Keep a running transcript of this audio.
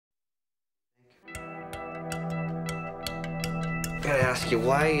Gotta ask you,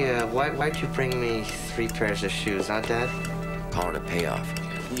 why'd you bring me 3 pairs of shoes, huh, Dad? Call it a payoff.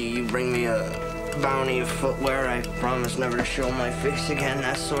 You bring me a bounty of footwear, I promise never to show my face again,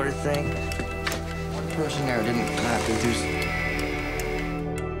 that sort of thing. One person there didn't have to do.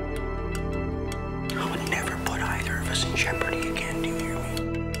 I would never put either of us in jeopardy again, do you hear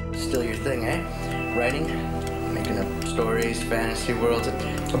me? Still your thing, eh? Writing, making up stories, fantasy worlds. I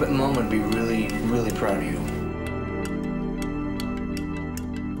bet Mom would be really, really proud of you.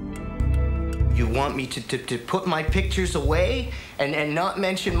 You want me to put my pictures away and not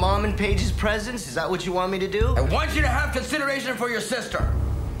mention Mom and Paige's presence? Is that what you want me to do? I want you to have consideration for your sister.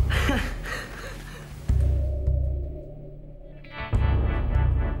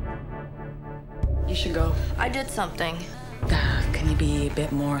 You should go. I did something. Can you be a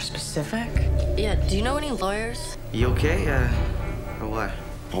bit more specific? Yeah, do you know any lawyers? You okay, or what?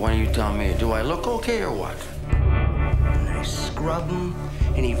 Well, why don't you tell me, do I look okay or what? And I scrub them,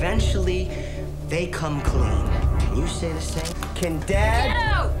 and eventually they come clean. Can you say the same? Can Dad? Get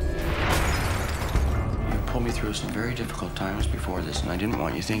out! You pulled me through some very difficult times before this, and I didn't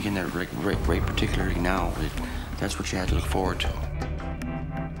want you thinking that right particularly now, that that's what you had to look forward to.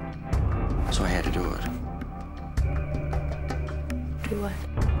 So I had to do it. Do what?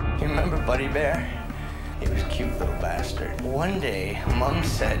 You remember Buddy Bear? He was a cute little bastard. One day, Mom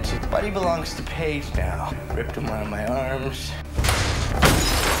said, Buddy belongs to Paige now. Ripped him out of my arms.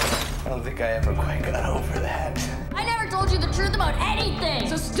 I don't think I ever quite got over that. I never told you the truth about anything!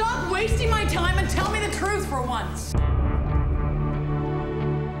 So stop wasting my time and tell me the truth for once.